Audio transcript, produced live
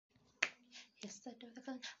Yes, I do.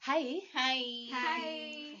 Hi. Hi.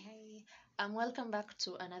 Hi. Hi. Welcome back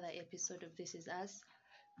to another episode of This Is Us.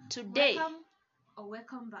 Today,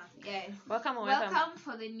 Welcome back. Yes. welcome. Welcome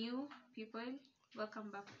for the new people.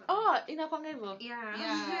 Welcome back. For Oh, inakwanga hivyo.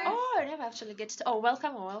 Yeah. Oh, I never actually get to. Oh,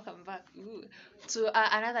 welcome or welcome back to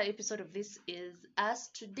another episode of This Is Us.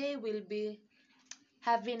 Today we'll be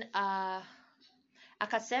having a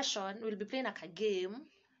session. We'll be playing a game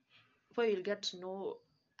where you'll get to know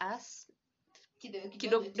us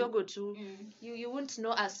kidogo tu. You won't know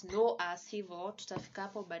us hivyo tutafika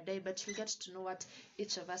hapo baadaye, but you'll get to know what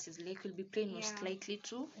each of us is like. We'll be playing most likely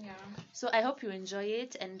to. Yeah. So I hope you enjoy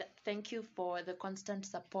it, and thank you for the constant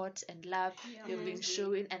support and love you've been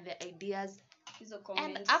showing and the ideas.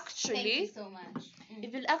 And actually, Thank you so much.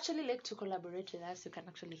 if you'd actually like to collaborate with us, you can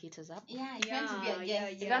actually hit us up. Yeah, if you want to be a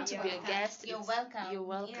guest. If you want to be a guest, You're welcome. You're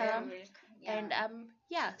welcome. Yeah. And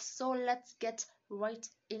yeah, so let's get right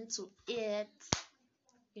into it.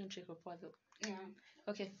 Yeah.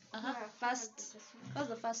 Okay. Yeah, First, what's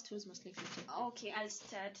the first who's most likely to? Okay, I'll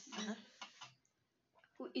start.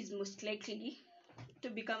 Who is most likely to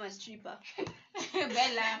become a stripper?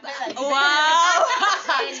 Bella. Wow!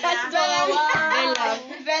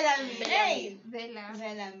 Bellamy. Hey. Bella.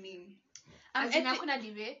 Bellamy. As in hakuna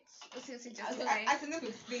debate. Asante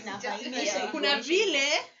kuexplain hapa. Just- Inaisha Kuna hivyo.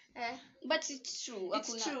 vile But it's true. it's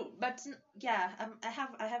Hakuna- true, but yeah, I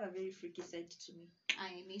have a very freaky side to me.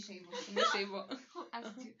 Aya, inaisha hivyo. Who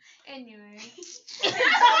asked you? Anyway.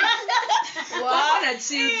 Wow, na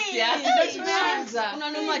chips, yeah. Hey, Don't hey, choose.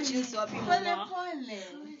 Unanunua jeans wapi Pole mama? pole.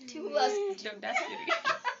 Who asked? Don't ask me.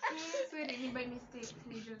 Sorry, ni by mistake.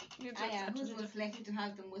 Aya, who's most likely to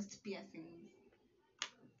have the most piercings?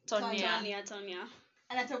 Tonya. Tonya.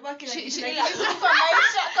 Anatoboa kila She- kitu. she- Lakini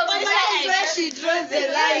kwa maisha is where she draws the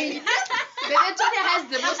line. But Tonya has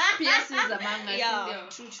the most piercings among us. Yeah,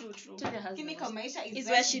 ndio. true. Tonya has the Lakini kwa most. maisha Is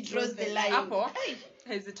where she draws the line. Hapo.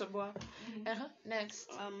 Haizitoboa. Next.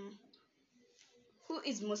 Who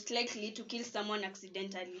is most likely to kill someone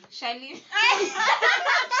accidentally? Charlene.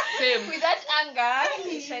 Same. With that anger.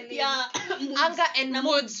 Charlene. Yeah. Anger and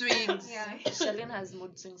mood swings. Yeah. Charlene has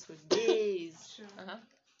mood swings for days. True.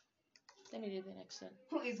 Then you do the next one.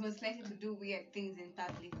 Who is most likely to do weird things in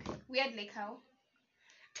public? Weird like how?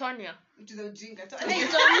 Tonya. To the ujinga.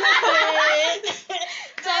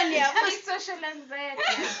 Tonya. It's social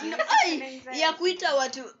anxiety. Ya kuita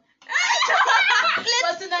watu.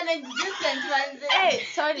 But in an existent one. Hey,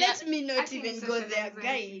 Tonya. Let me not Acting even is go social there,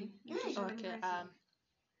 anxiety. guy. Okay.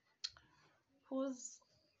 Who's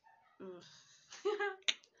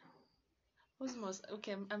who's most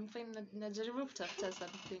okay? I'm fine. Najaribu kutafuta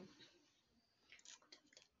something.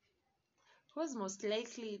 Who's most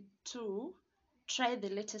likely to try the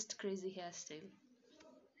latest crazy hairstyle?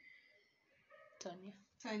 Tonya.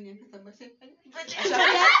 Tanya, kwa sababu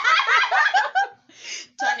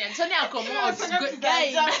Tonya ako more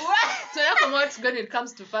good when it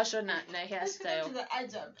comes to fashion na to hairstyle. the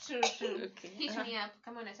ajab. True. Okay. Hit me up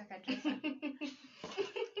kama unataka dress.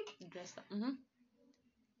 Dresser.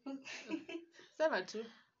 Sema tu.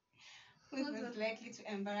 Who's most likely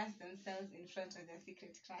to embarrass themselves in front of their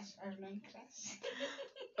secret crush or non-crush?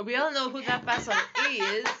 We all know who that person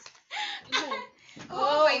is.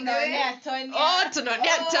 Oh, by the way. yeah, Tonya. Oh,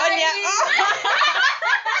 tunaonea Tonya.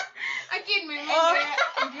 Again, my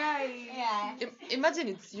mind. Yeah. Imagine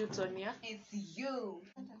it's you, Tonya. It's you.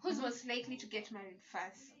 Who's most likely to get married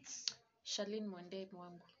first? Charlene Mwende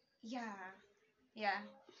Mwangu. Yeah.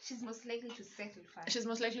 She's most likely to settle first. She's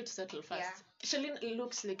most likely to settle first. Yeah. Charlene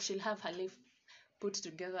looks like she'll have her life put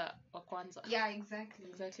together wa kwanza. Yeah, exactly.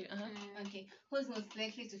 Exactly. Okay. Who's most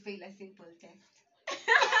likely to fail a simple test?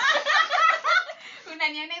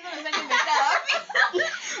 Unaniona hizo unadhani umekaa wapi?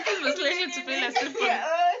 Who's most likely to fail a simple?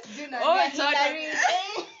 Do not Oh, get it's on- Hillary.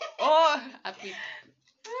 Oh, happy.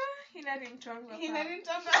 Hilary Mtwangwa. Hillary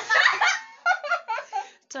Mtwangwa.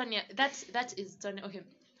 Tonya. That is Tonya. Okay.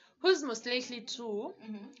 Who's most likely to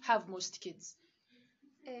have most kids?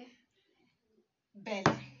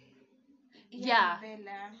 Bella. Yeah.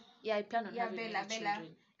 Bella. Yeah, I plan on Yeah, having Bella. many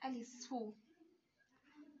children. Alice who?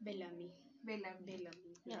 Bellamy. Bella.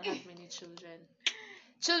 Yeah, have many children.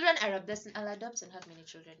 Children are a blessing. I'll adopt and have many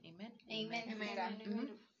children. Amen. Amen. Amen.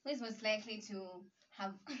 Who is most likely to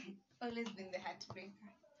have always been the heartbreaker?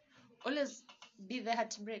 Always be the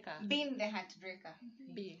heartbreaker. Been the heartbreaker.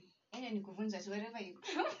 Be. Yaani ni kuvunja tu wherever you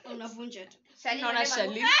go. Unavunja tu. Charlene Naona Mwende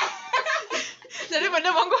Charlene. Charlene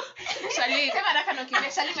Mwende Mwangu. Charlene. Sema nataka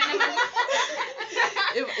nikimbie. Charlene Mwende Mwangu.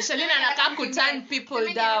 Charlene anakaa ku turn people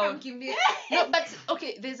Sema down. nikimbie. No, but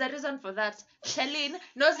okay, there's a reason for that. Charlene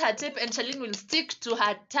knows her type and Charlene will stick to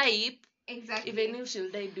her type Exactly. even if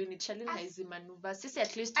she'll die doing it, Charlene hizi maneuver. Sisi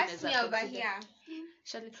at least Ask me tunaweza over consider. here.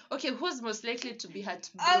 Charlene. Okay, who's most likely to be All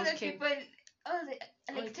the heartbroken? people, all the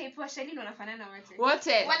like type wa Shalini wanafanana wote.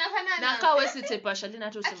 Wote. Wanafanana. Na kaa wewe si type ya Charlene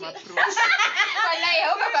hata usimapproach. Walai,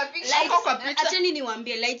 hauko kwa picture. Acheni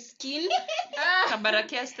niwaambie light skin,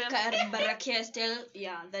 Kabarakia style. barakia style,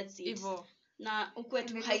 yeah, that's it. Hivyo. Na ukwe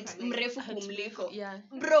tu height mrefu kumliko. Yeah.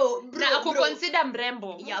 Bro, Na akuconsider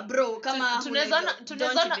mrembo. Yeah, bro, kama Tunawezaona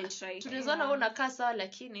don't even try. tunawezaona wewe unakaa sawa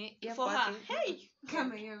lakini ya For her, kwake. hey.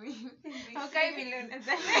 Kama hiyo. Haukai vile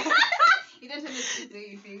unadhani. You don't have to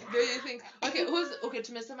say you think. Do you think? Okay,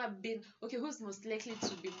 tumesema bin. Okay, who's most likely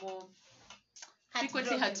to be more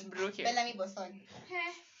frequently heartbroken? Bellamy Boson.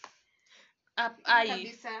 Ai.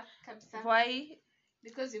 Kabisa. Why?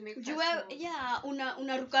 Because you make us Jua, know. yeah,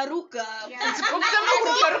 unarukaruka. Yeah. Ukisema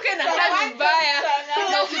kurukaruka na kazi mbaya.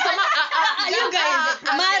 Na ukisema You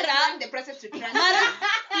guys, The process to trust.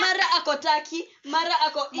 mara ako Turkey, mara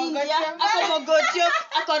ako India, ako Mogotio,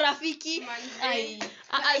 ako Rafiki. Ai.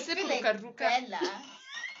 I si feel like kurukaruka. Bella.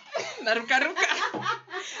 Na rukaruka.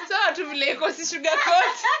 Sawa tu vile iko si sugar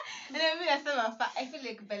coat. I feel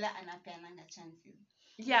like Bella anapeananga chances.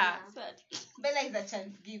 Yeah. Bella is a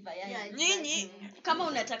chance giver. Yeah. Nyinyi Kama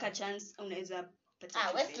unataka chance unaweza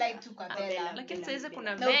pata. Westlife tu kwa Bella. lakini saizi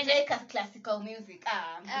kuna No, venye play classical music.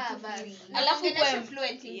 Mtu But free. Alafu Ongelesha kwa-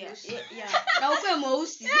 fluent Yeah, English. yeah. Na ukwe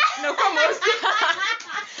mweusi. na kwa most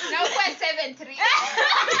Na ukwe 7-3.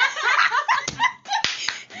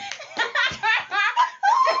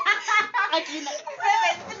 Akina.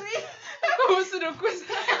 kuhusu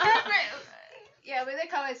Yeah, but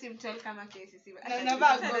kama si mtol kama KCC. Na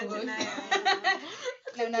unavaa goggles.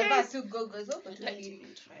 Na unavaa tu goggles huko tu. Don't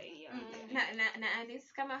even try, yeah. Na Alice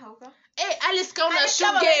kama hauko. Alice kauna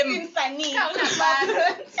shoe game. Msanii.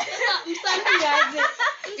 Msanii aje.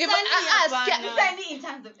 If Msanii in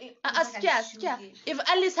terms of Askia. If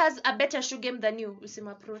Alice has a better shoe game than you,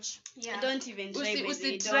 approach. Yeah. Don't even try. Usi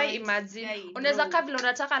baby, try don't imagine. try, Unaweza bro. kaa vile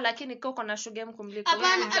unataka lakini kau uko na shoe game kumliko.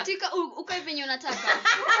 Hapana, atika ukae venye unataka.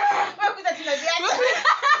 Wakuta tunaziacha.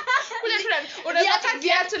 Kule unaweza kaa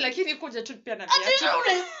viatu lakini kuja tu pia na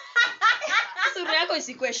viatu. Sura yako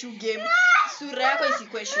isikuwe shoe game. Sura yako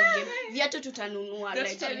isikuwe shoe game. Viatu tutanunua Don't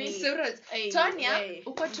like tell me ni- serious. Hey, Tonya, hey.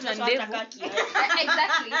 uko tuna Mtoto ndevu. ataka kiasi.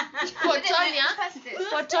 Exactly. For Tonya, Fastest.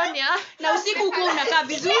 for Tonya, Na usiku uko unakaa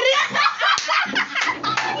vizuri.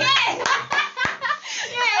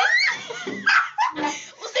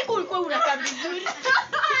 Usiku ulikuwa unakaa vizuri.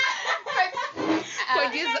 kwa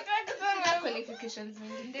giza. Qualifications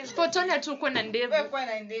mingi ndevu. For Tonya tu uko na ndevu. Wewe kwa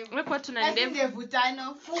na ndevu. Wewe kwa tuna Na si ndevu. ndevu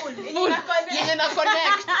tano full. Full. Yenye na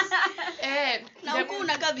connect. Na uko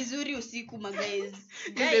unakaa vizuri usiku guys.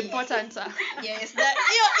 The important. Yes, that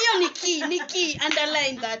hiyo ni key,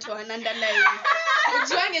 underline that one, underline.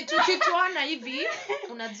 Ujuange tu kituana hivi,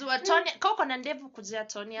 unajua Tonya, kama uko na ndevu kujia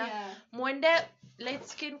Tonya, Yeah. muende light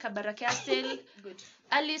skin Kabarakia style, Good.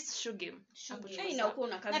 Alice shoe game. Hey, na uko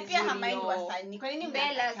unakaa Na vizuri. pia hamind yo. wasanii. Kwa nini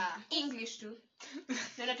Bella mnakataa? English tu. Ndio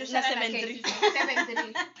Na natoshana na 7-3. KCC.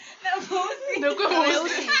 7-3. Ndio kwa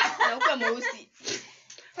Mweusi. Na uko mweusi.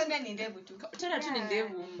 Sonia ni ndevu tu. Tonya tu ni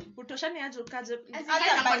ndevu. Utoshani aje ukaje.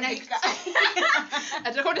 Hata bandika.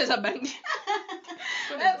 Atakuwa unaweza bandi.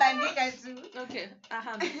 Wewe bandika tu. Okay.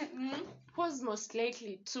 Who's most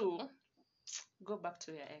likely to go back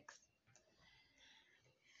to your ex?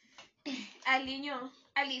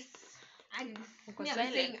 Alice. Uko Me, I'm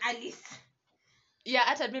silent. saying Alice. Yeah,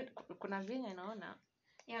 hata mimi kuna venye naona.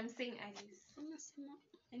 Yeah, I'm saying Alice. Unasema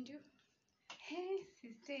ndio. Hey,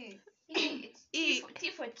 sister.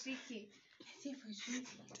 T for tricky.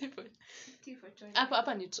 T for Tony.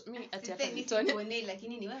 Hapa ni mimi ati hapa ni Tonya. Tuone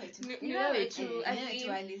lakini ni wewe tu. Ni wewe tu. Ni wewe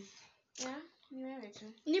tu Alice. Yeah, ni wewe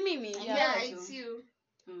tu. Ni mimi. Yeah. Yeah, it's you.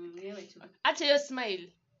 Ni wewe tu. Hata hiyo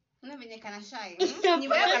smile. Una venye kana shy. Ni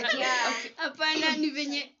wewe tu. Yeah. Hapana, ni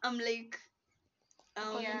venye I'm like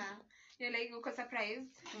Yeah. You're like, uko surprised?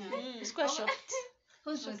 Sikuwa shocked.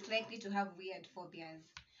 Who's most likely to have weird phobias?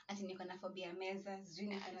 Ati niko na phobia ya meza, sijui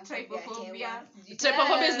niko na phobia ya Trypophobia. hewa, sijui-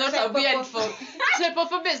 Trypophobia is not a weird Trypophobia. phobia.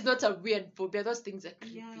 Trypophobia is not a weird phobia. Those things are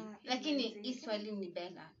creepy. Lakini hii swali ni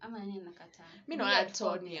Bella ama nani anakataa? Mimi naona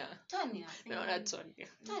Tonya. Tonya. Naona Tonya.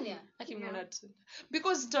 Tonya. Lakini naona Tonya.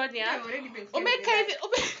 Because Tonya I've already been umeka hivi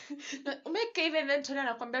umeka hivi and then Tonya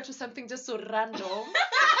anakuambia to something just so random.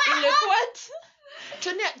 Like what?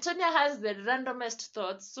 Tonya has the randomest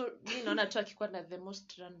thoughts. So mimi naona tu akikuwa na the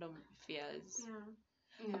most random fears. Yeah.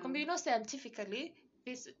 Akwambia, you know, scientifically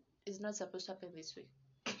this is not supposed to happen this way.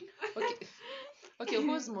 Okay,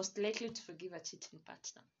 who's most likely to forgive a cheating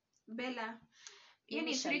partner? Bella.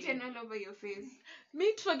 Mimi It's Charlene. written all over your face.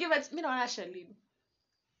 Me to forgive it, mimi naona Charlene.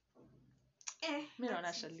 Mimi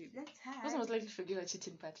naona Charlene. That's hard. Who's most likely to forgive a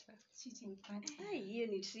cheating partner? Cheating partner. Ai, hiyo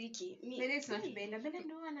ni tricky. Maybe it's not Bella. Bella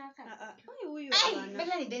ndo anaka. Huyu Ai, bwana.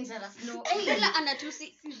 Bella ni dangerous. No. Bella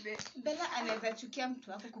anatusi. Bella anaweza chukia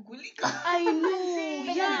mtu wako kukuliko. I know.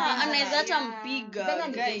 Bella Yeah, ni anaweza hata dangerous. mpiga. Bella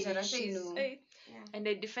ni Guy, dangerous, you know. Yeah. And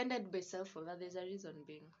I defended myself for that. There's a reason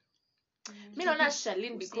being. Me naona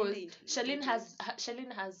Charlene because Charlene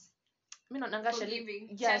has me naona Charlene. Forgiving.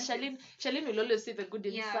 Yeah, Chances. Charlene will always see the good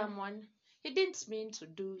in Yeah. someone. He didn't mean to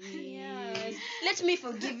do it. Yes. Let me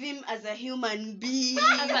forgive him as a human being.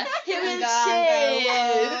 But he will Anga, change.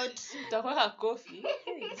 what? Utakuwa coffee.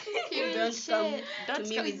 He will Don't come change. to Don't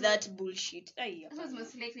me come. with that bullshit. Ay, Who's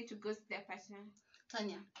most likely to ghost their partner?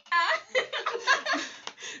 Tanya.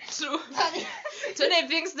 True. Tony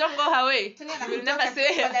things don't go her way. Tanya You will never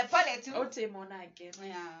say pole pole tu. Otemona again.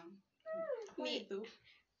 Yeah. me,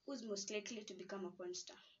 who's most likely to become a porn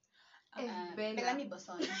star? Bella ni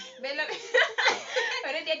Bosona. Bella.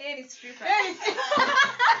 Already at the stripper.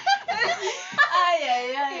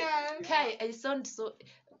 Ay. Kai, I sound so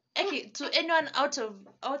okay to anyone out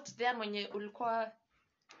there mwenye ulikuwa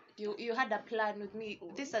you had a plan with me.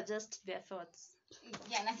 These are just their thoughts.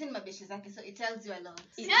 Yeah, na sina mabeshi zake, so it tells you a lot.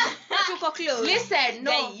 Tuko close. Listen,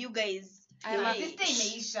 no. Guy, you guys. I'm a Sister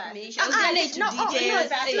imeisha. Imeisha. Usiende into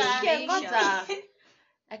details. Okay, Imeisha. ngoja.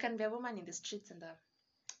 I can be a woman in the streets and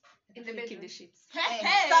In the in bedroom. the sheets. Sorry.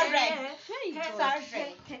 God.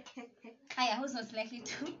 Sorry. Kaya, who's most likely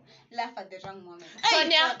to laugh at the wrong moment?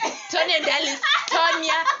 Tonya and Alice.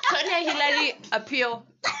 Tonya Hillary Apio.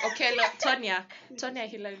 Okay, Tonya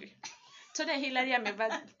Hillary. Tonya Hillary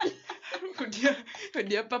amevaa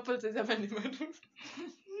kudia purple tazama ni madu.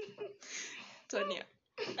 Tonya.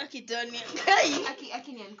 Akitonia.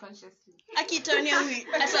 Aki ni unconsciously. Akitonia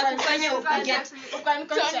huyu atakufanya uget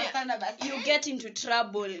Unconscious sana basi. you get into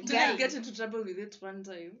trouble. Tonya Guy. get into trouble with it one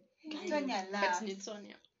time. Tonya But laugh. ni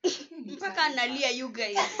Tonya. Mpaka analia you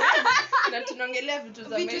guys. Na tunaongelea vitu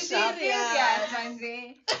za Vitu maisha. serious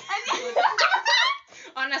manze.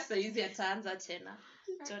 Ona saizi ataanza tena.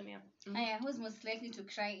 Tonya. Aya, who's most likely to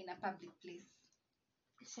cry in a public place?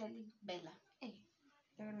 Shelly. Bella.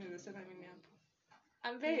 Nimesema mimi hapo.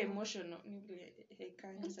 I'm very emotional. Ni vile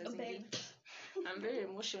hekani saa zingine. I'm very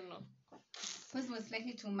emotional. Who's most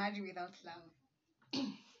likely to marry without love?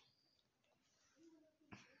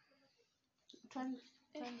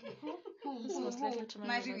 Who's most likely to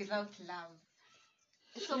Marry without love.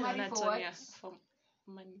 So marry for Tonya, what? for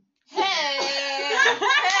money.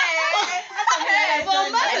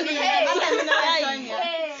 For money.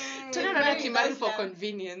 Tonya naona kimari for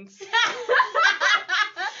convenience.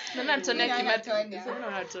 Naona Tonya Mimi naona kimari. Tonya. Sasa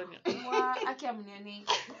naona Tonya. Wa aki amnione.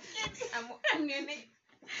 Amnione.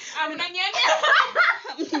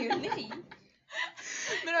 Mnionei.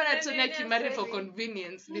 Mimi naona Tonya kimari for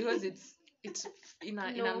convenience because it's in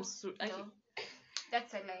a No. okay.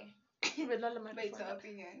 That's a lie. Belala But mali. it's our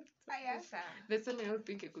opinion. Yes, sir. There's some people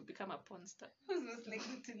think it could become a porn star. Who's most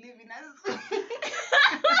likely to live in us?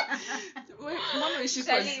 Wait, mbona uishi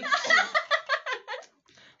kwa zoo?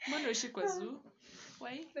 Mbona uishi kwa zoo?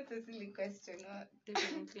 Why? That's a silly question.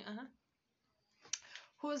 Definitely.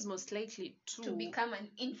 Who's most likely To become an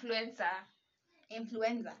influencer.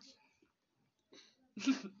 Influenza.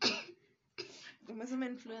 Umesema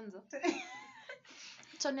influencer?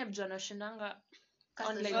 Tonya Bjorn anashindanga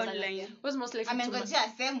online. Online. Who's most likely to Amengojea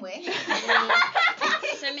asemwe.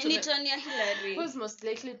 Sema ni Tonya Hillary. Who's most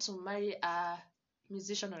likely to marry a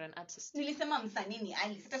musician or an artist? Nilisema msanii ni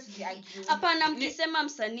Ali. Sasa siji argue. Hapana, mkisema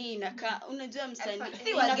msanii inakaa, unajua msanii.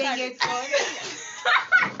 Si wagenge tu.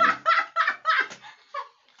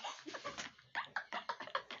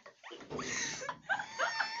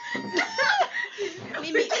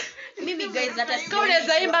 Mimi guys hata Kama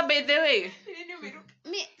unaweza imba by the way.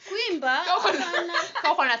 kuimba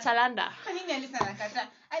Kama uko na talanta. Kwa nini Alice anakataa?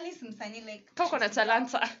 Alice msanii like. Kama uko na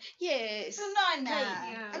talanta. yes. Tunaona.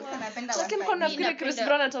 Yeah. Alice anapenda Sasa kama wasanii. unafikiri Chris napenda-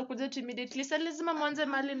 Brown atakuja tu immediately. Sasa lazima mwanze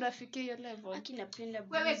mali ndo afikie hiyo level. Akinapenda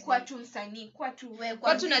Wewe kwa tu msanii, kwa tu Wewe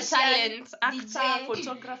Kwa tuna musician, talent, actor, DJ.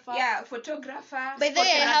 photographer. Yeah, photographer. by the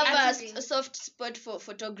way I have everything. a soft spot for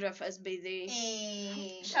photographers by the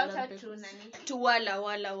way. Shout out to nani? To wala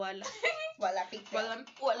Wala picture.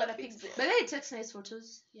 Wala pics. But then it takes nice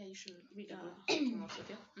photos. Yeah, you should read about it.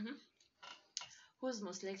 Okay. Who's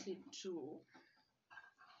most likely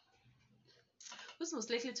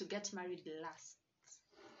to get married last?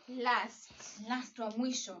 Last wa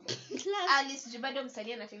mwisho. Alice Jibado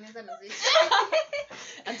msanii anatengeneza muziki.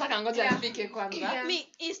 Nataka ngoja nifike kwanza. Yeah. mi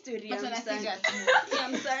history ya Watu msanii wanasija tu. ya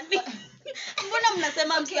msanii Mbona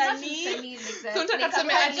mnasema msanii? So unataka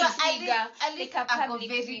tuseme Like a ako public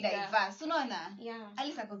very figure. diverse. Unaona? Yeah.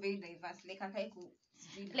 Alice ako very diverse. Like akai ku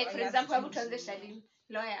Like for example, hebu tuanze Shalin,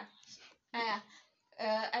 lawyer.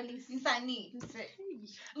 Alice msanii.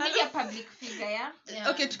 maybe a public figure, yeah.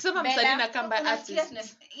 Okay, tukisema Bella. msanii na kamba Unasikia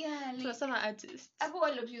artist. yeah, like Tunasema artist. Hapo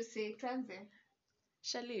what would you say? Tuanze.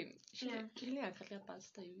 Shalin. Yeah. Ile akalia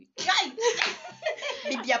pasta hivi.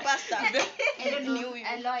 Bibi ya pasta. I don't Ni know. huyu.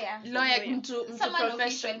 A lawyer. Lawyer mtu Someone official.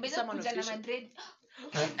 professional, But someone kuja na official. Madrid.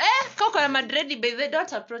 Koko na Madrid, but they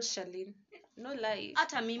don't approach Shalin. No lie.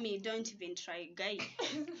 Hata mimi don't even try guy.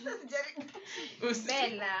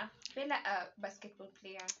 Bella a basketball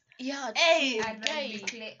player. Yeah. Hey, A rugby guy.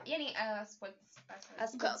 player. Yani a sports person.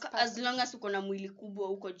 As As long as uko na mwili kubwa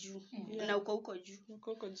huko juu na uko juu.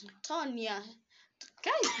 Koko juu. Tonya.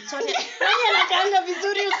 Guys, Tony Anakaanga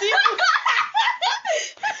vizuri usiku.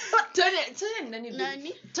 Tony nani?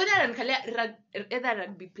 Nani? Tony anakalia either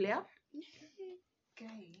rugby player.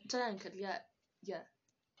 Guy. Tony anakalia yeah.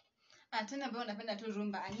 tena bado unapenda tu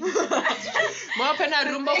rumba. Mwapenda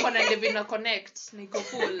rumba kwa na live na connect. Niko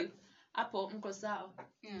full. Hapo mko sawa.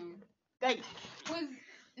 Guy. Who's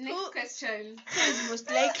next question? Who is most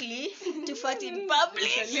likely to fart in public?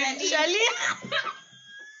 Shalin. Shalin.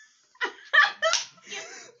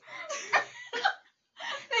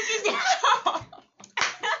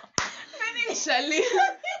 Shalin.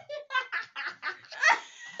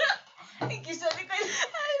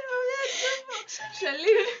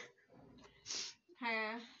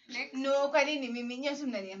 Next. No, kwa nini mimi nyote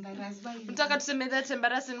mnaniembarrass bali? Nataka tuseme that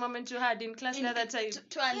embarrassing moment you had in class the other time. Hiyo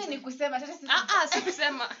Tuanze. ni kusema hata sisi.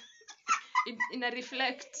 Sikusema. Ina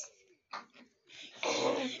reflect.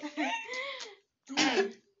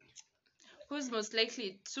 Who's most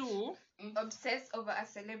likely to Obsess over a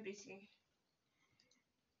celebrity.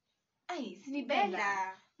 Ai, si ni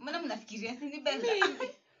Bella. Mbona mnafikiria si ni Bella?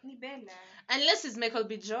 Ni Bella. unless it's Michael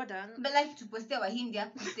B. Jordan. Bella kitupostia Wahindi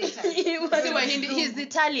hapo station. Si Wahindi, he's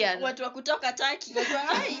Italian. Watu wa kutoka Turkey.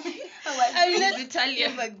 He's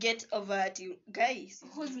Italian. Never get over it, you guys.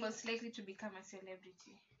 Who's most likely to become a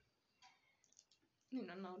celebrity? You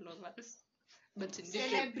know, all of us. But in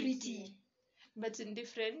different. Celebrity. But in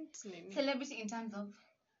different. Celebrity in terms of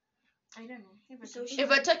I don't know. If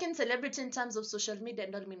we're talking celebrity in terms of social media,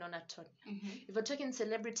 and all me not at all. If we're talking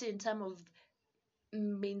celebrity in terms of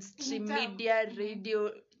mainstream media,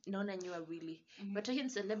 radio, naona nyua wili. We're talking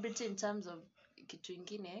celebrity in terms of kitu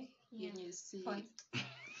ingine yenye si.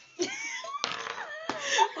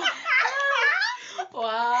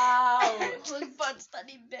 Wow. Who's but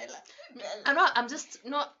study Bella?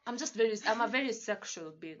 I'm a very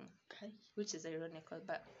sexual being, which is ironical,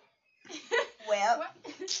 but Well,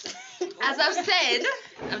 as I've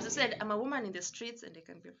said, I'm a woman in the streets and I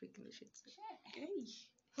can be a freak in the streets.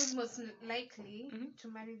 Who's most likely to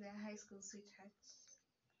marry their high school sweetheart?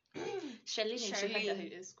 Shalin and she had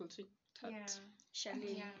Shalin. a high school sweetheart. Yeah.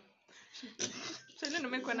 Shalin. Yeah. Shalin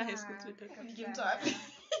umekuwa na high school sweetheart.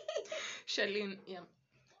 Shalin, yeah.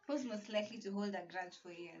 who's most likely to hold a grudge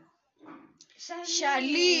for years?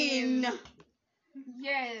 Shalin.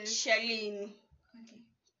 Yes. Shalin.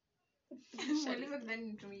 Shalin was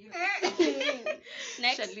then to me.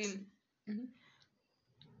 Next. Shalin.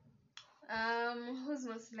 Who's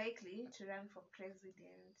most likely to run for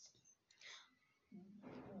president?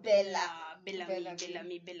 Bella.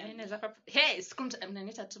 Inaweza kuwa- Hey,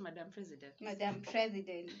 mnaniita tu Madam President. Madam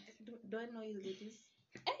President. Do I know you ladies?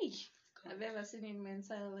 Hey. Have you ever seen in my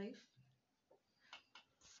entire life?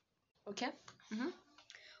 Okay.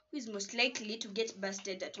 Who is most likely to get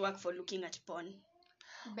busted at work for looking at porn?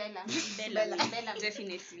 Bella. Bella.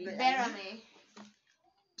 Definitely. Berame.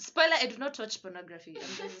 Spoiler, I do not watch pornography.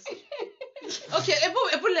 Okay,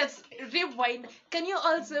 Ebu, let's rewind. Can you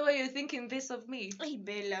all say why you're thinking this of me? Hey,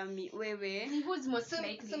 Bellamy. Wewe. Who's most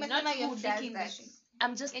likely? so Not Masema, you're who does freaking that. the shit.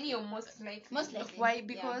 I'm just... Any you're most likely. Most likely. Why?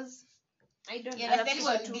 Because I don't Yeah, know. that's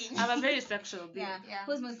I'm, sexual being. I'm a very sexual being. Yeah. Yeah.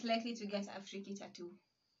 Who's most likely to get a freaky tattoo?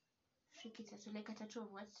 Freaky tattoo. Like a tattoo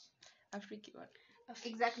of what? A freaky one.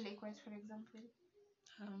 Exactly like what, for example?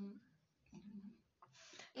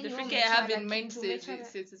 The Anyone freaky I have in umechora mind kitu,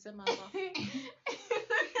 umechora-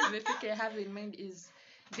 the freaky I have in mind is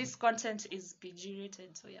this content is PG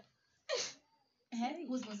rated, so yeah.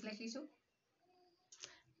 Who's most likely to?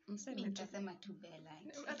 I'm saying Mimi it. nitasema tu Bella.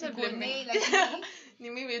 Hata Siko vile nei, mi- lakini Ni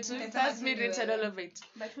mimi tu. Nitasema That's tu me ni rated wewe. all of it.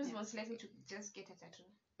 But who's most likely to just get a tattoo?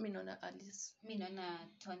 Mi naona Alice. mi naona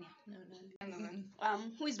Tonya. Naona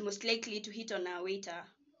Alice. Who is most likely to hit on a waiter?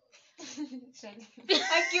 Shelly.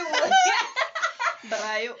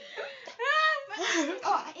 Brayo.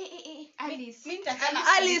 Oh, Alice. Mi nita-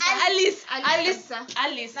 Alice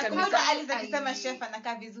Nakumbuka kabisa. Alice akisema chef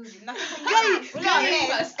anakaa vizuri.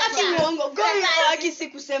 Ati uongo. Gai haki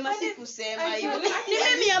sikusema hivyo. Ni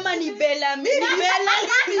mimi ama ni Bella? Mimi Bella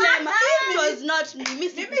nilisema. It was not me. Mimi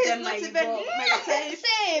sikusema hivyo.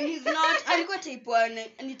 Same, he's not. Alikuwa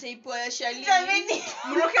nitaipwa ya Shali.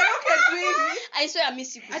 Mrukeruke tu hivi. I swear mimi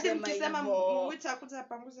sikusema Hadi hivyo. mkisema mwita kuta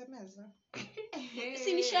panguze meza.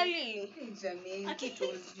 Si ni Shali. Jamani. Haki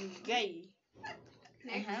told you guy.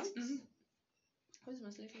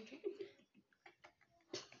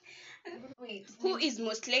 Wait. Who is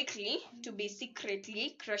most likely to be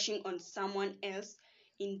secretly crushing on someone else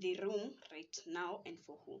in the room right now and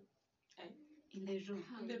for who? In the room.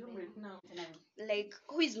 right now. Like,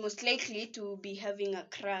 who is most likely to be having a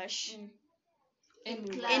crush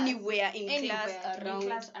Anywhere. anywhere in class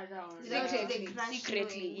around?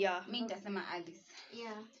 Secretly, yeah. Mimi nitasema Alice.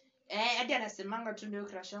 Hadi anasemanga tu ndio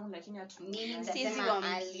crush yangu lakini Mimi Sisi nitasema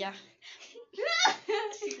wa Alice. yeah.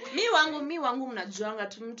 mi wangu mnajuanga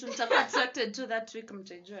tu mtu mtakuwa attracted to that week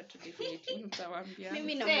mtajua tu definitely mtawaambia.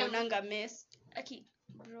 Mimi namuonanga mess. Aki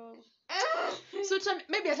bro. So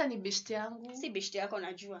maybe hata ni best yangu. Si beshte yako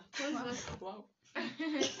najua. Wow.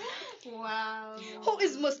 Wow. Who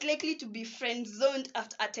is most likely to be friend zoned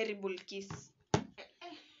after a terrible kiss?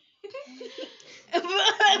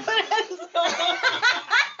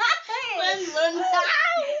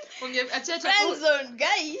 Friend zone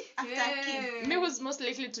guy. After kiss. Me who's most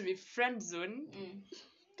likely to be friend zone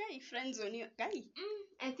Guy friend zone you guy.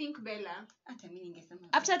 I think Bella. Hata mimi ningesema.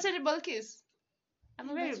 after a terrible kiss. I'm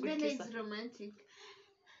a very But good Bella kisser. is romantic.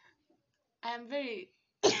 I am very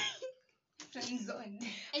Friend zone.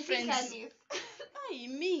 I Friends. think Alice. Ay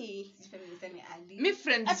me. Sisi niseme Alice. me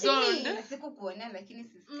friend Ati zoned. me. Sikukuona lakini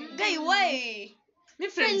sisi. Guy why? Me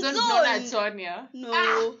friend zoned Friend Donna zoned. Antonia.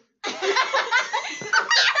 No.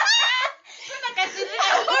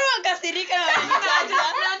 Mbona wakasirika na wanitaja?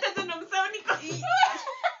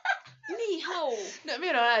 Me how? No, me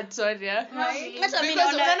Donna Antonia. Hata mimi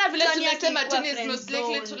Because naona unaona vile Tony tumesema akikuwa Tony is friend most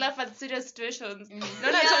likely zone. to laugh at serious situations.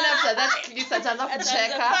 Naona Tony after that kiss ataanza Ataanza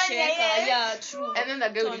kucheka. kucheka. Yeah, true. And then the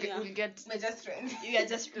guy Tonya. will get We're just friends. You are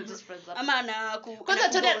just just friends up. ama na Kwanza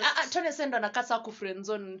Tony sendo anakasa ku friend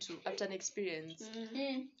zone mtu after an experience.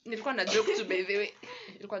 Nilikuwa na joke tu by the way.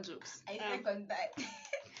 Ilikuwa jokes. I second that.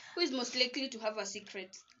 who is most likely to have a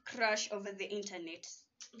secret crush over the internet?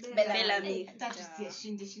 Bellamy. Tatu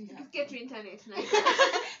Shindi. Get to internet na.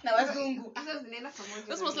 Na wazungu. Hizo zinaenda pamoja.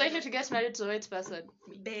 Who's most likely to get married to a white person?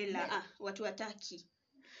 Bella. Watu wataki.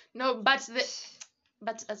 No, but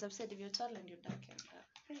as I've said, if you're tall and you're dark,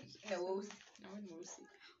 Na weusi. no one will see.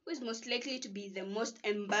 Who is most likely to be the most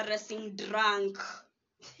embarrassing drunk?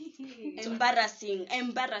 Embarrassing.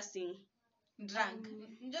 Drunk.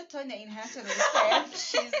 Just Tonya in her natural self.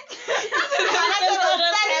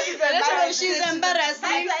 She's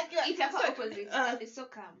embarrassing. It's a opposite. It's so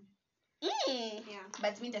calm. Yeah.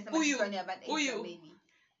 But mimi nitasema Huyu. Tonya but it's Huyu. a baby.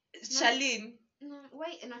 Charlene. No,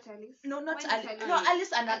 why not Alice? No, not Why Alice. No,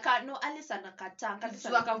 Alice anakataa. Alice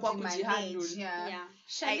anakaa kwa kujihandle. Yeah. Yeah.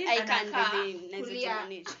 Charlene I can anakaa really kulia.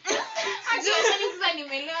 manage. Sasa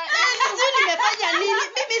nimeelewa. Sijui nimefanya nini.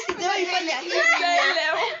 Mimi sijawahi fanya hivi.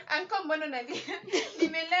 Anko mbona unalia?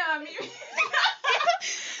 Nimeelewa mimi.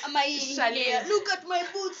 Ama hii. Charlene. Look at my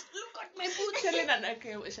boots. Charlene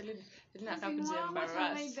anakaa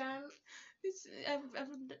kujiembarrass.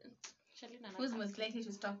 Charlene anakaa. Who's most likely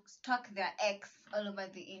to stalk their ex all over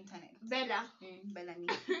the internet? Bella. Bellamy.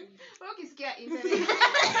 Wewe ukisikia internet.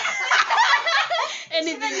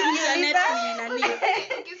 Anything internet ni nani?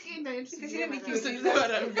 Ukisikia internet.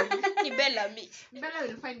 Ni Bellamy. Bella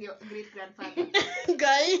will find your great grandfather.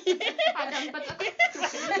 Guy. Atampata.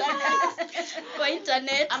 Kwa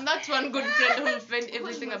internet. I'm that one good friend who will find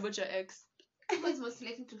everything about your ex. Who is most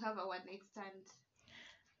likely to have a one night stand?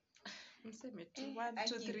 Mseme tu 1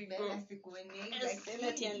 2 3 go. Bella sikuoni.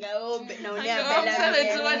 Natiangao. Naonea Angao, Bellamy. mseme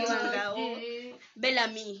tu one, two. Angao.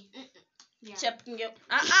 Bellamy. Yeah. Chapkinge.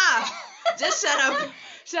 Just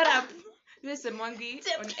shut up. This is Mwangi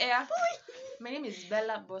on air. My name is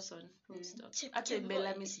Bella Bosson. Hata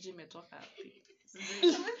Bellamy sijui imetoka wapi.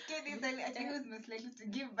 Who's most likely to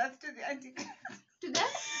give birth to the Antichrist? To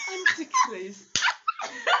that? Antichrist.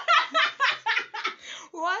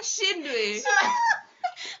 Washindwe.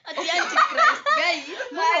 At the Antichrist. Guy.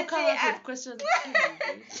 Mbona come up with questions?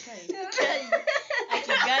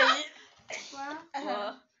 Guy.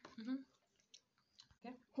 Wow.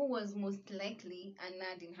 Who was most likely a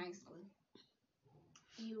nerd in high school?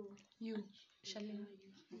 You. Charlene.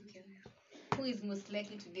 Okay. Who is most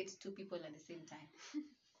likely to date two people at the same time?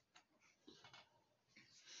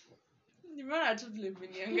 Nimeona tu vile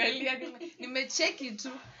mmeniangalia. Nimecheki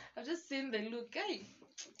tu. I've just seen the look. Hey.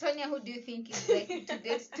 Tonya, who do you think is likely to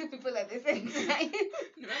date two people at the same time?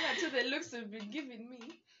 Nimeona tu the looks you've been giving me.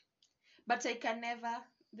 But I can never.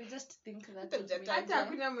 They just think that. Hata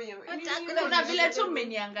hakuna mwenye. Kuna vile tu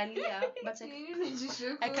mmeniangalia. But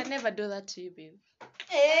I can never do that to you, babe.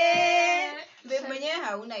 Babe mwenyewe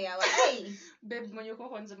hauna yawa. Hey. Babe mwenye uko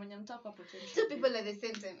kwanza mwenye mtaka potential. Two people at the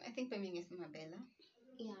same time. I think Pemi ingesema Bella.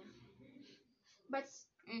 Yeah. But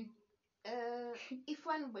if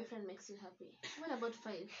one boyfriend makes you happy, what about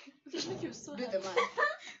 5? It make you so Do happy. the math.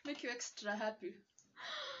 Make you extra happy.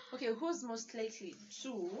 Okay, who's most likely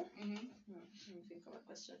to? Let me think of a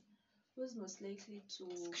question. Who's most likely to?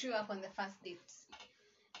 Screw up on the first date.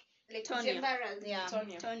 Like Tonya. embarrassed. Yeah.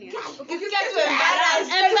 Tonya. Ukisikia tu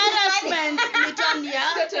embarrassed. Embarrassment ni Tonya.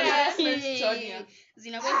 Tonya.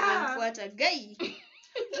 Zinakuwa zimemfuata guy.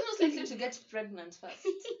 Who's most likely to get pregnant first?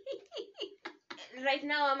 Right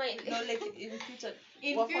now, am I? No, like in future.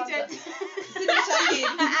 In Wa future. kwanza.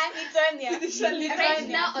 Right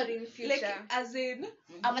now or in future? Like as in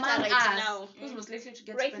among right us, now. who's most likely to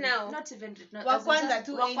get Right pregnant? now. Not even not Wa as in kwanza just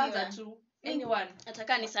tu, wa kwanza anyone. tu. Anyone.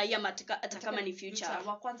 Ataka ni sahi ama hata kama ni future.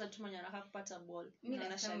 Wa kwanza tu mwenye anataka kupata ball. Mimi Naona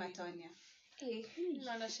nasema Shalini. Tonya. Hey.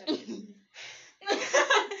 Naona Shalini.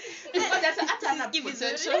 But hata ana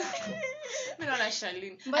potential. Mimi naona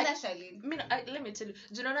Shalini. Mbona Shalini? Let me tell you.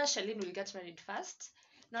 Do you know Shalini will get married first?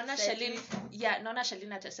 Naona Shalini, naona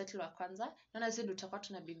Shalini atasettle wa kwanza. Naona sisi tutakuwa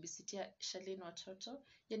tuna babysittia Shalini watoto.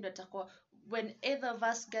 Yeye ndo atakuwa when either of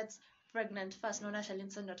us gets pregnant first, naona Shalini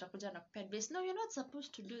sasa ndo atakuja na kupea advice. No, you're not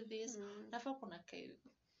supposed to do this. Nafaa kuna kai.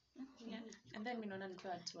 Yeah. And then mimi naona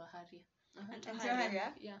nikiwa anti wa Hari.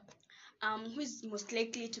 Tonya. Yeah. Who is most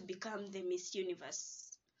likely to become the Miss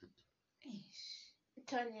Universe?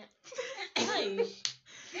 Tonya. Hi.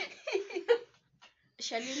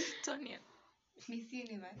 Shalini. Tonya. Miss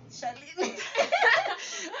Universe. Shalini.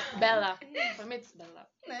 Bella. For me it's Bella.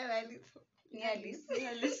 No, Alice. Ni Alice.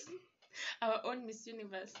 Alice. Our own Miss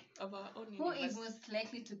Universe of our own Who universe. is most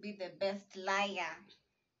likely to be the best liar?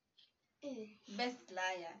 Best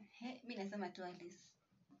liar. Mimi nasema tu Alice.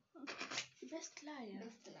 Best liar.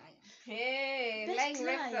 Best liar. Hey, Best lying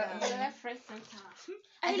left, liar. left, right, center.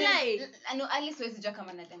 I lie. No, Alice wewe sijua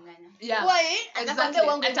kama nadanganya. Yeah. Why? Atakwambia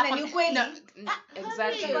uongo Atakwambia- ni ukweli.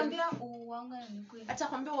 Exactly. Atakwambia uongo ni ukweli.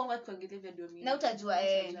 Atakwambia uongo kuangalia video mingi. Na utajua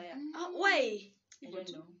Why? I don't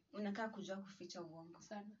know. Unakaa kujua kuficha uongo.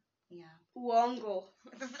 Sana. Yeah. Uongo.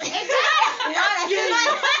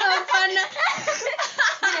 Hapana.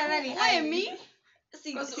 Why me?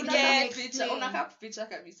 Unakaa kuficha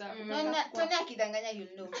kabisa. Tonya akidanganya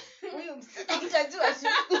you'll know. Huyu utajua tu.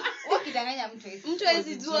 Ukidanganya Mtu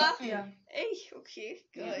hawezi jua. Yeah. Hey, okay,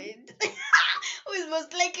 good. Who is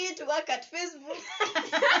most likely to work at Facebook?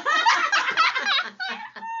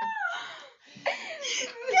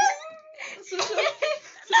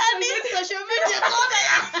 Social media.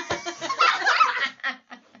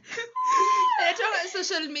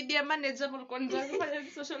 Social media manager mlikuwa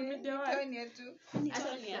mnafanya social media wapi? Tonya tu.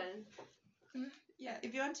 Yeah,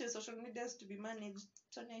 if you want your social medias to be managed,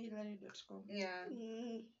 tonyahillary.com. Yeah.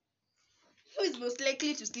 Who is most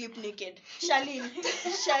likely to sleep naked? Shalini.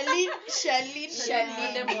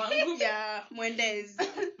 Madam wangu. Yeah, Mwendez.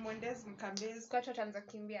 Mwendezi Mkambezi. Kwa watu wataanza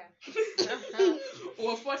kukimbia.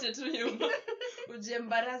 Uwafuate tu nyuma.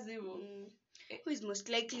 Ujembarazi hivyo. Who is most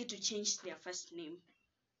likely to change their first name?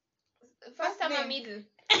 First ama middle.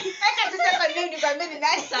 Acha tuseme leo nikwambie ni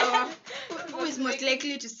nani. Sawa. Who is most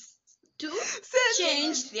likely to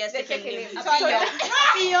change their second name? Tonya.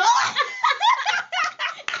 Pio.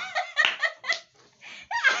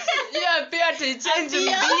 Yeah, pia change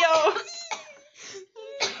Pia. bio.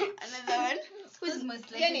 Another one. Who is most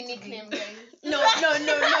Hiyo likely ni to be nickname guys. No.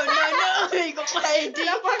 Iko kwa ID.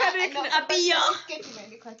 Apio. Skate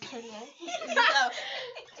imeandikwa Tonya.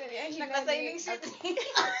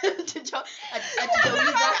 Sawa.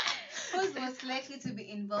 Atujauliza. Who is most likely to be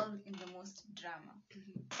involved in the most drama?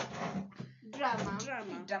 Drama.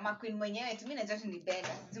 Drama queen mwenyewe tu mimi najua tu ni Bella.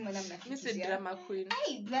 Sijui mbona Mimi si mnafikiria. drama queen.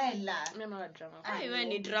 Hey Bella. Mimi am a drama Ai, queen. wewe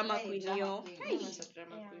ni drama queen yo. I'm not a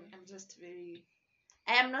drama queen. I'm just very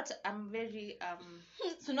I'm very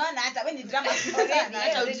Tunaona hata wewe ni drama queen already.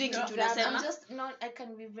 Hata ujui kitu I'm unasema. just no, I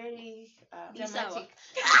can be very Sawa.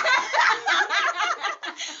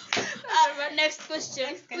 Next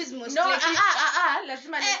question. Who is most no, likely?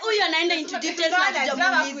 lazima Huyu anaenda into details na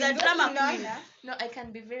tujamuuliza drama queen. no, I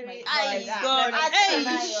can be very Ai, God. Hey.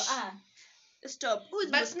 Stop. Who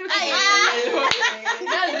is most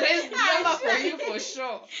I'll raise drama for you for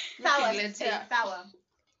sure. Sawa. Nikiletea. Sawa.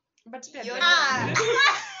 But pia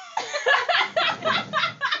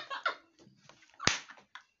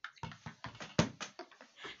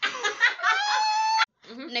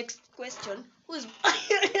Next question. Who's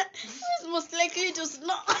most likely to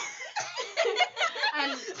snore?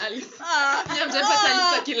 Alice. Ah, Mjapata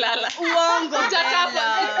Alice akilala. Uongo. Utakapo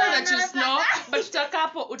Bella. that you snore, but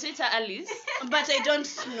utakapo utaita Alice. But I don't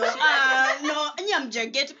snore. No,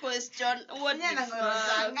 nyamja get question. What the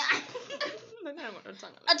fuck?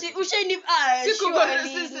 Ati ushaini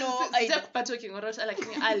surely no. I Sija kupata ukingorota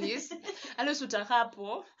lakini Alice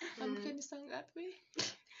utakapo amkeni saa ngapi?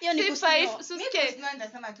 hiyo ni Say kusnore. 5 suske. Mimi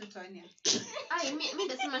ndasema tu Tonya. Ai, mimi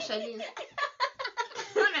nasema Shalini.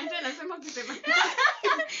 Mbona ndio nasema kusema?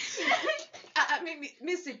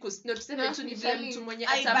 Mimi sikusnore tuseme No, tu ni ni vile Shalini. mtu mwenye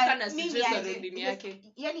Ai, atamka but na mimi sijui aje, sorondini yake.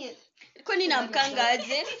 Yaani Kwani namkanga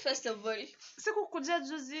aje first of all? Siku kuja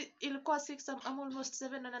juzi ilikuwa 6 I'm almost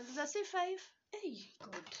 7 and anza say 5. Hey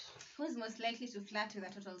god. Who's most likely to flirt with a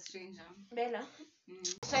total stranger? Bella.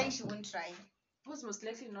 Try, she won't try. Who's most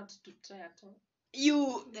likely not to try at all?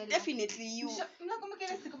 You Bella. definitely you. Unakumbuka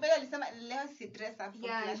ile siku Bella alisema leo si dress up for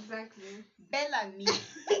Yeah, class. exactly. Bella me.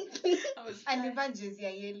 I was Alivaa jezi ya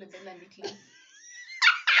yellow Bella ni class.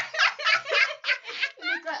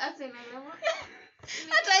 Nika hata inalema.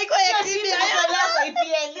 Hata iko ya TV Bella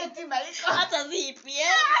IPL ile timu iko. hata si EPL.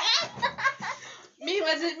 me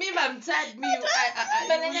I'm tired me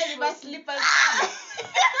Bella ni alivaa slippers.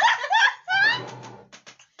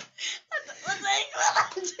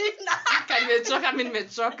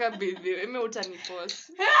 nimechoka baby mimi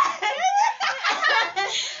utaniforce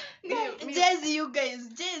Jazzy, you guys,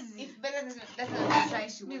 Jazzy. If Bella doesn't try,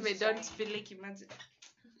 she me won't I try. don't feel like imagine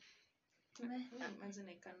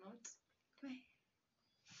I cannot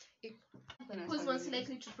Who's most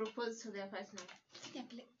likely to propose to their partner?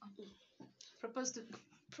 propose to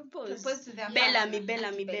Propose to their Bella, partner.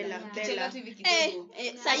 Bella. Cheka tu hivi Eh, kidogo.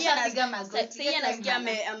 sahi Piga anasikia magoti. sahi anasikia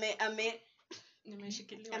ame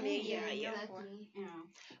nimeshikiliwa yeah. Exactly. Yeah.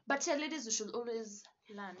 but yeah, ladies you should always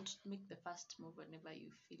learn to make the first move whenever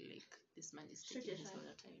you feel like this man is taking his all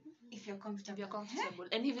the time If you're if comfortable. you're comfortable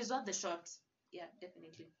and if he's worth the shot yeah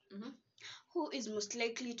definitely Who is most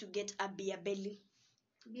likely to get a beer belly?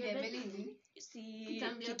 Yeah, Bella ni. Si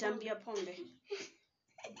Kitambia kitambia pombe.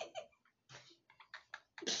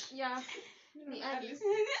 Yeah. Ni Alice.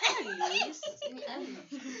 Alice. Ni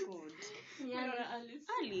Alice. God. Ni Alice.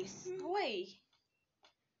 Alice. Why?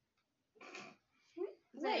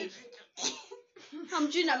 Why?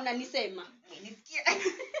 Hamjui na mnanisema. Nisikia.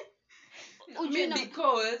 Ujui na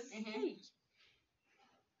because Hey,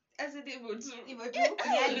 as it able to Hivyo tu.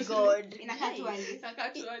 Ni Alice. God. Inakaa tu Alice.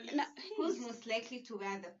 akatuali na Who's most likely to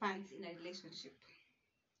wear the pants in a relationship?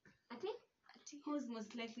 Ati? Who's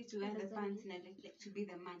most likely to wear the pants in a to be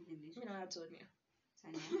the man in the mimi relationship? naona Tonya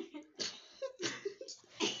Tanya.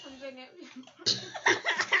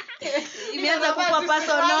 imeanza kuwa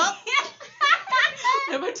personal.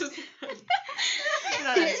 never to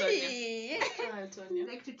naona Tonya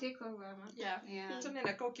Like to take over. Ama? yeah Yeah. Tonya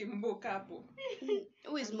nakaa ukimboka hapo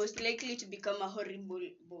Who is most likely to become a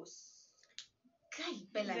horrible boss? Kai,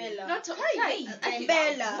 Bella. Bella. not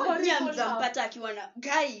Bella. Horrible Nyamza how? mpata akiwa na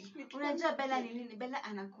guy. Unajua Bella ni nini? Bella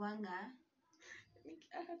anakuanga.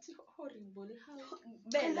 horrible how Kwanza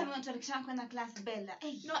Bella. mtu akisha kwenda class Bella.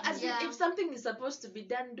 no as Yeah. if something is supposed to be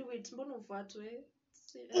done do it mbona ufuatwe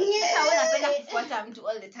Sasa wewe unapenda kufuata mtu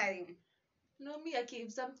all the time. no me aki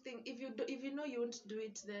if you know you won't do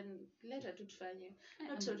it then let her tufanye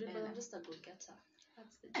not horrible Bella. I'm just a go getter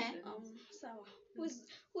that's the difference Sawa.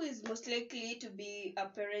 Who is most likely to be a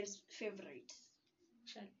parent's favorite?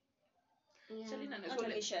 Yeah. Shalina Hata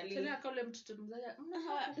anakole ni Shalini. Shalina akole mtoto mzaja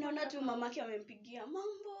Naona tu mamake amempigia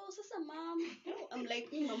mambo sasa mam. I'm like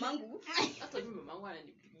mimi mamangu. hata mimi mamangu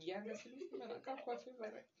ananipigianga sasa nakaa kwa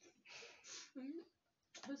favorite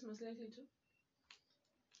who's most likely to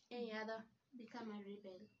any other Become a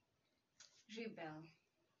rebel. Rebel.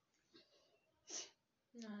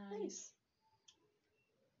 nice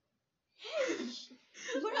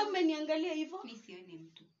Mbona mmeniangalia hivyo? Mimi sioni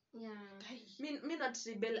mtu. Yeah. me not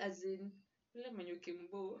rebel as in yule mwenye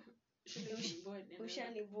ukimbo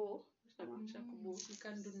Ushanibo. ushakubo you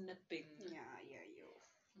can't do nothing Yeah, yo.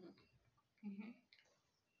 Mhm.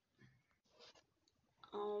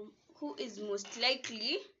 Who is most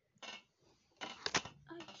likely?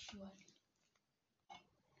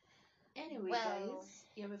 anyway Well. guys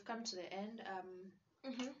yeah we've come to the end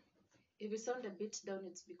if we sound a bit down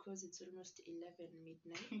it's because it's almost 11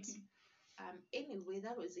 midnight anyway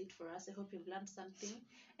that was it for us I hope you've learned something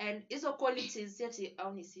and hizo qualities yeti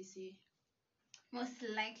au ni sisi Most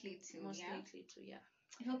likely to. most Yeah. likely to yeah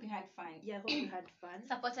I hope you had fun. I hope you had fun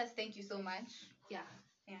Supporters, thank you so much. yeah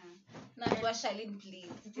Yeah. Not wa Shalin,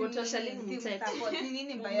 please. What was Shalin mtext? Support.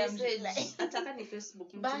 Nini mbaya Message. mlike? Ataka ni Facebook.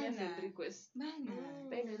 Mtumie Bana. friend request. Bana.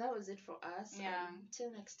 But anyway, that was it for us. Yeah.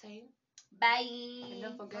 Till next time. Bye. And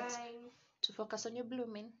don't forget Bye. to focus on your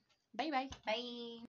blooming. Bye bye. Bye.